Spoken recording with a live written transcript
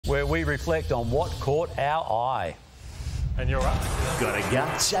where we reflect on what caught our eye. And you're up. Got a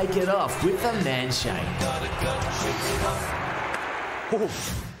gut, shake it off with the man shake.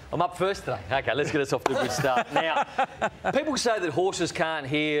 I'm up first today. OK, let's get us off to a good start. Now, people say that horses can't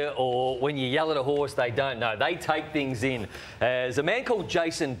hear, or when you yell at a horse, they don't know. They take things in. As a man called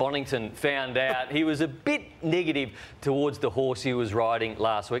Jason Bonington found out, he was a bit negative towards the horse he was riding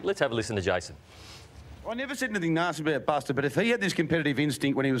last week. Let's have a listen to Jason. I never said anything nasty about Buster, but if he had this competitive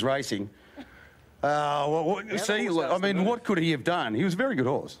instinct when he was racing, what could he have done? He was a very good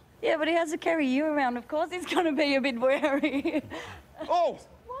horse. Yeah, but he has to carry you around, of course. He's going to be a bit wary. Oh!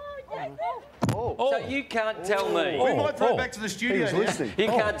 So you can't tell me... We might throw it back to the studio. You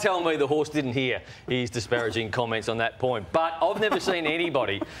can't tell me the horse didn't hear his disparaging comments on that point. But I've never seen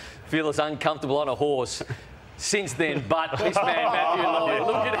anybody feel as uncomfortable on a horse since then, but this man, Matthew Lloyd.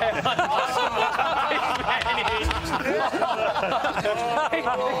 Look at how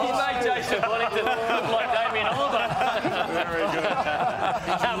uncomfortable he made Jason Bonington look like Damien Oliver. Very good.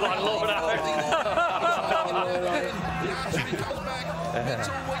 Come on, Lord.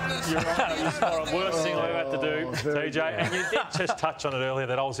 You're right. It's the worst thing I've had to do, TJ. And you did just touch on it earlier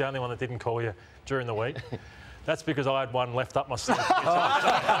that I was the only one that didn't call you during the week. That's because I had one left up my sleeve.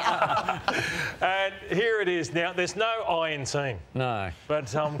 And here it is. Now, there's no I in team. No.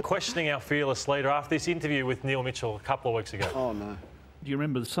 But I'm questioning our fearless leader after this interview with Neil Mitchell a couple of weeks ago. Oh, no. Do you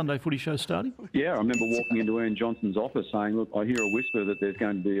remember the Sunday Footy Show starting? Yeah, I remember walking into Ian Johnson's office saying, look, I hear a whisper that there's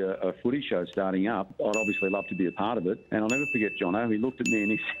going to be a footy show starting up. I'd obviously love to be a part of it. And I'll never forget Jono. He looked at me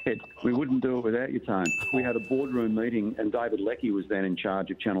and he said, we wouldn't do it without you, Tone. We had a boardroom meeting and David Leckie was then in charge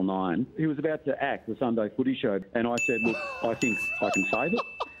of Channel 9. He was about to act the Sunday Footy Show. And I said, look, I think I can save it.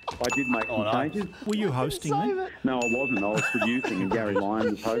 I did make some changes. Were you hosting then? No, I wasn't. I was producing and Gary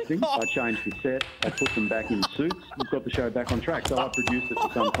Lyon was hosting. I changed the set. I put them back in suits. We've got the show back on track. So I produced it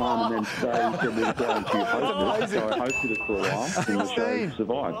for some time and then they said, well, why don't you host it? So I hosted it for a while and the show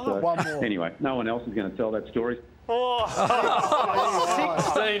survived. So anyway, no one else is going to tell that story.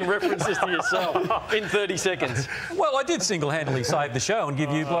 16 references to yourself in 30 seconds. Well, I did single-handedly save the show and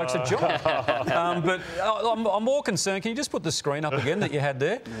give you blokes a job. But I'm more concerned. Can you just put the screen up again that you had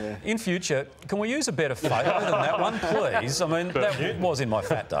there? Yeah. In future, can we use a better photo than that one, please? I mean, that was in my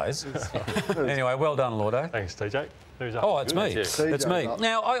fat days. Anyway, well done, Lordo. Thanks, TJ. Who's up? Oh, it's me. It's me.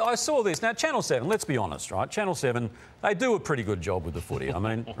 Now, I saw this. Now, Channel 7, let's be honest, right? Channel 7, they do a pretty good job with the footy. I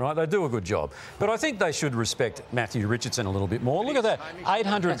mean, right, they do a good job. But I think they should respect Matthew Richardson a little bit more. Look at that.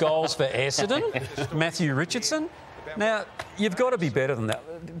 800 goals for Essendon. Matthew Richardson. Now, you've got to be better than that.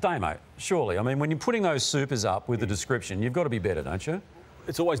 Damo, surely. I mean, when you're putting those supers up with the description, you've got to be better, don't you?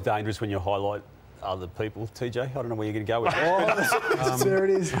 It's always dangerous when you highlight other people, TJ. I don't know where you're going to go with that. There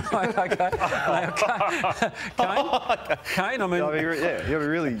it is. OK. Kane, I mean... you have to be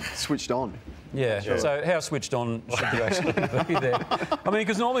really switched on. Yeah, sure. So how switched on should you actually be there? I mean,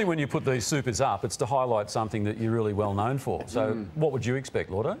 because normally when you put these supers up, it's to highlight something that you're really well known for. So what would you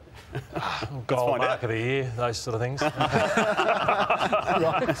expect, Lordo? Goal mark of the year, those sort of things. Right.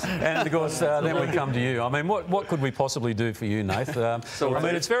 And of course, then we come to you. I mean, what could we possibly do for you, Nath? I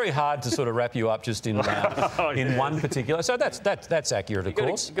mean, it's very hard to sort of wrap you up just in one particular. So that's accurate, of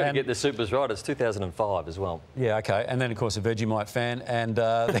course. You've got to get the supers right. It's 2005 as well. Yeah, OK. And then, of course, a Vegemite fan. And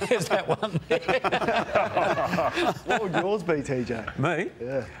there's that one. What would yours be, TJ? Me?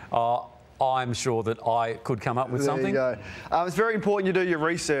 Yeah. I'm sure that I could come up with something. There you go. It's very important you do your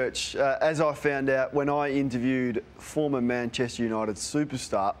research. As I found out when I interviewed former Manchester United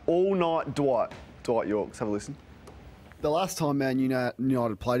superstar, all night Dwight York. Let's have a listen. The last time Man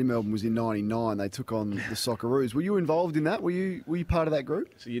United played in Melbourne was in '99. They took on the Socceroos. Were you involved in that? Were you part of that group?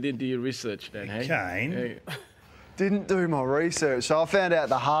 So you did do your research then, hey? Kane. Hey. Didn't do my research, so I found out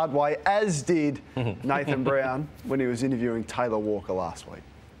the hard way, as did Nathan Brown when he was interviewing Taylor Walker last week.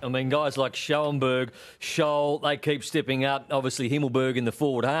 I mean, guys like Schoenberg, Scholl, they keep stepping up. Obviously, Himmelberg in the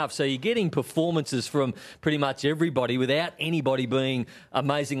forward half. So you're getting performances from pretty much everybody without anybody being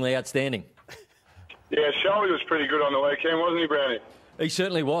amazingly outstanding. Yeah, Scholl was pretty good on the weekend, wasn't he, Brownie? He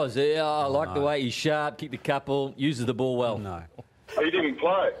certainly was. Yeah, I like the way he's sharp, kicked a couple, uses the ball well. No. He didn't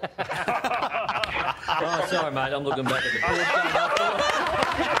play. Oh, sorry, mate. I'm looking back at the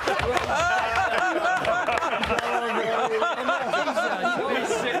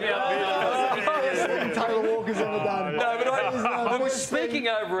Taylor Walker's ever done. No, but speaking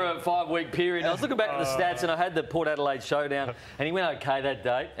over a 5-week 4-week period. I was looking back at the stats, and I had the Port Adelaide showdown, and he went okay that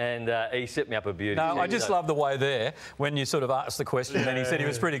day, and he set me up a beauty. No, I just love the way there when you sort of asked the question, and then he said he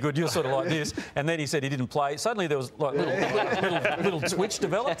was pretty good. You're sort of like this, and then he said he didn't play. Suddenly there was like little twitch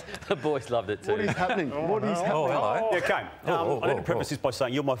developed. The boys loved it too. What is happening? What is happening? Oh, hello. Yeah, Kane. I need to preface this by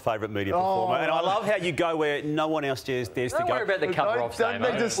saying you're my favourite media performer, and I love how you go where no one else dares to go. Don't worry about the cover-off,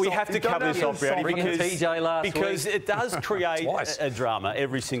 mate. We have to cover this off, Brownie, because it does create a drama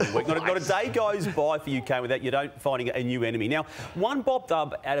every single week. Not a day goes by for you, Kane, without you don't finding a new enemy. Now, one bobbed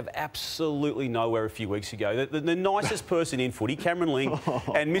up out of absolutely nowhere a few weeks ago. The nicest person in footy, Cameron Ling,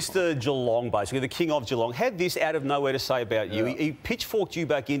 and Mr. Geelong, basically, the king of Geelong, had this out of nowhere to say about you. He pitchforked you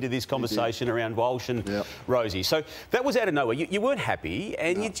back into this conversation around Walsh and Rosie. So that was out of nowhere. You weren't happy,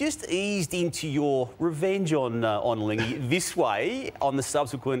 and you just eased into your revenge on Lingy this way on the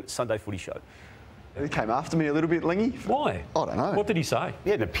subsequent Sunday Footy Show. He came after me a little bit, Lingy. Why? I don't know. What did he say? He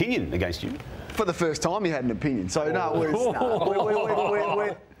had an opinion against you. For the first time, he had an opinion. So, no, it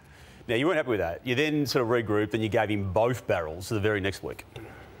was... Now, you weren't happy with that. You then sort of regrouped and you gave him both barrels the very next week.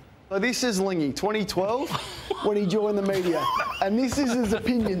 So this is Lingy, 2012, when he joined the media. And this is his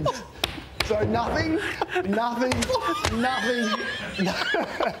opinions. So nothing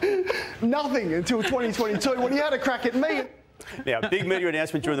until 2022 when he had a crack at me. Now, big media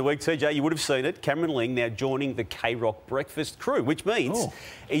announcement during the week, TJ, you would have seen it. Cameron Ling now joining the K-Rock Breakfast crew, which means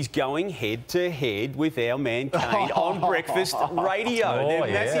he's going head-to-head with our man Kane on Breakfast Radio.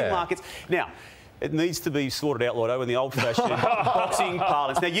 They're massive markets. Now, it needs to be sorted out, Lotto, in the old-fashioned boxing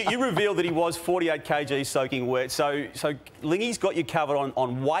parlance. Now, you revealed that he was 48 kg soaking wet, so Lingy's got you covered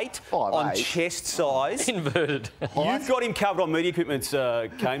on weight, on chest size. Inverted. You've got him covered on media equipment,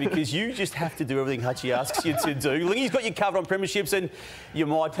 Kane, because you just have to do everything Hutchie asks you to do. Lingy's got you covered on premierships, and you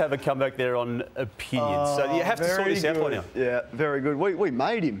might have a comeback there on opinions. So you have to sort this out by now. Yeah, very good. We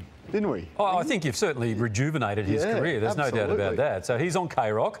made him, didn't we? Oh, I think you've certainly rejuvenated his career. There's no doubt about that. So he's on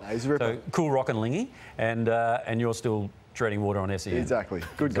K-Rock. He's a so Cool Rock and Lingy, and you're still treading water on SEN. Exactly.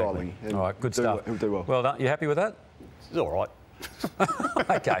 Good guy, Lingy. All right, good stuff. He'll do well. Well done. You happy with that? It's all right.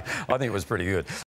 Okay, I think it was pretty good.